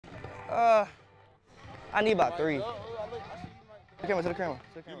I need about 3. To the camera, to the camera.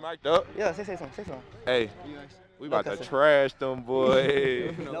 You mic'd up? Yeah, say something, say something. Hey, we about to trash them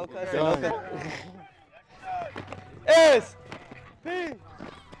boys. No cussing, no cussing. S, P,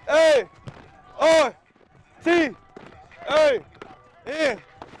 A, R, T, A, N,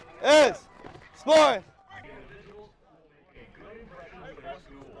 S, Sports.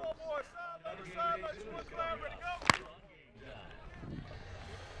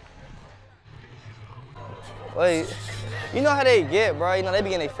 Wait, you know how they get, bro. You know they be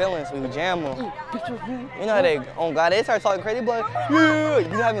getting their feelings when you jam them. You know how they, oh God, they start talking crazy, but yeah, you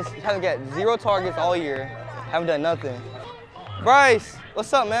haven't got 0 targets all year. Haven't done nothing. Bryce,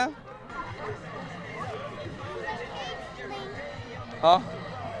 what's up, man? Huh?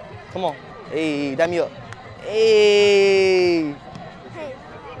 Come on. Hey, dab me up. Hey.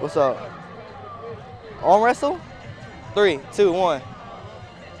 What's up? Arm wrestle? 3, 2, 1.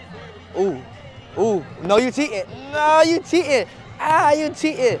 Ooh. Ooh, no, you cheating. No, you cheating. Ah, you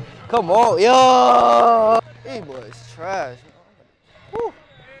cheating. Come on, yo. These boys trash. Woo.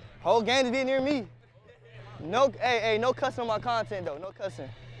 Whole game to be near me. No, hey, no cussing on my content though. No cussing.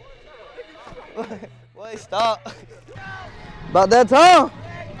 Boy, stop. About that time.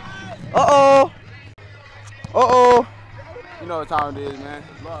 Uh-oh. Uh-oh. You know what time it is, man.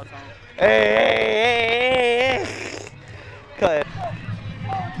 Love time. Hey. Cut.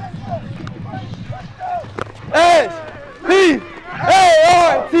 S, P, A,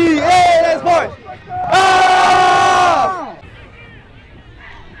 R, T, A, that's Sports. Ah!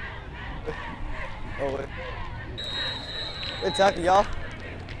 Oh, wait. Good tackle, y'all.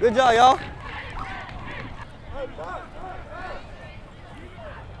 Good job, y'all.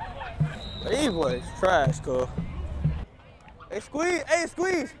 These boys trash, cuz. Hey, squeeze. Hey,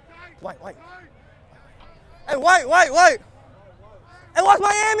 squeeze. White. Hey, white. Hey, watch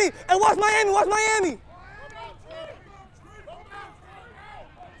Miami. Hey, watch Miami.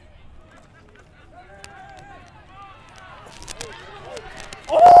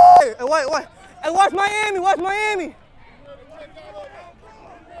 Oh! Hey, white. Hey, watch Miami.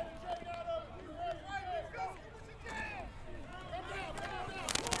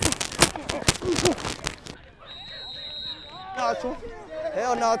 Nah, twin.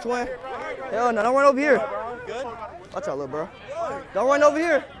 Hell no, twin. Hell no, don't run over here. Good. Watch out, little bro. Don't run over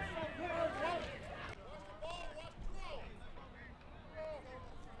here.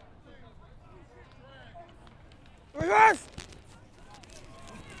 Reverse.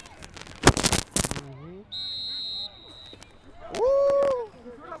 Woo.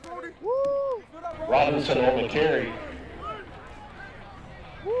 Robinson on the carry.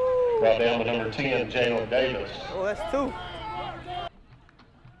 Brought down to number 10, Jalen Davis. Oh, that's 2.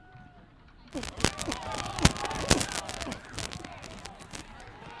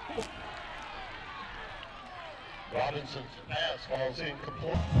 Robinson's pass falls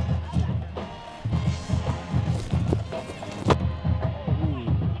incomplete.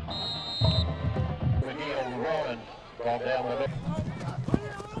 McGee on the run. Brought down with it.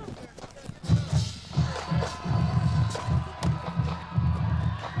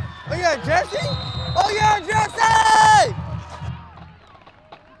 Oh yeah, Jesse!